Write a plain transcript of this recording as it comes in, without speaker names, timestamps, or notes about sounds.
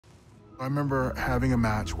I remember having a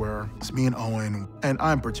match where it's me and Owen, and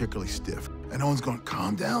I'm particularly stiff. And Owen's going,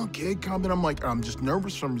 calm down, kid, calm down. I'm like, I'm just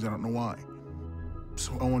nervous for some reason, I don't know why.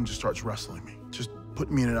 So Owen just starts wrestling me, just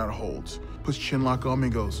putting me in and out of holds. Puts chin lock on me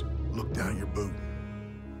and goes, look down at your boot.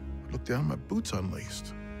 I look down, my boot's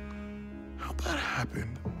unlaced. How'd that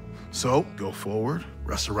happen? So, go forward,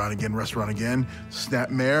 wrestle around again,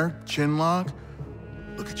 snap mare, chin lock.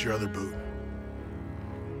 Look at your other boot.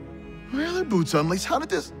 My other boot's unlaced, how did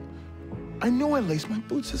this? I know I laced my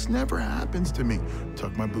boots, this never happens to me.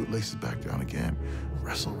 Tuck my bootlaces back down again.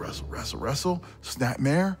 Wrestle, snap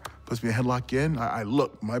mare, puts me a headlock in. I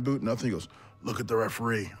look, my boot, nothing. He goes, look at the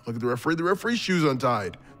referee. Look at the referee's shoe's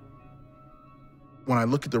untied. When I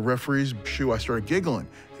look at the referee's shoe, I started giggling.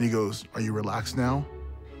 And he goes, are you relaxed now?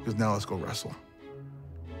 He goes, now let's go wrestle.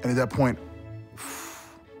 And at that point,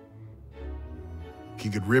 he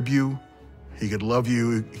could rib you, he could love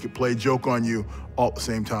you, he could play a joke on you all at the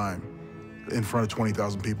same time in front of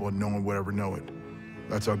 20,000 people and no one would ever know it.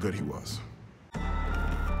 That's how good he was.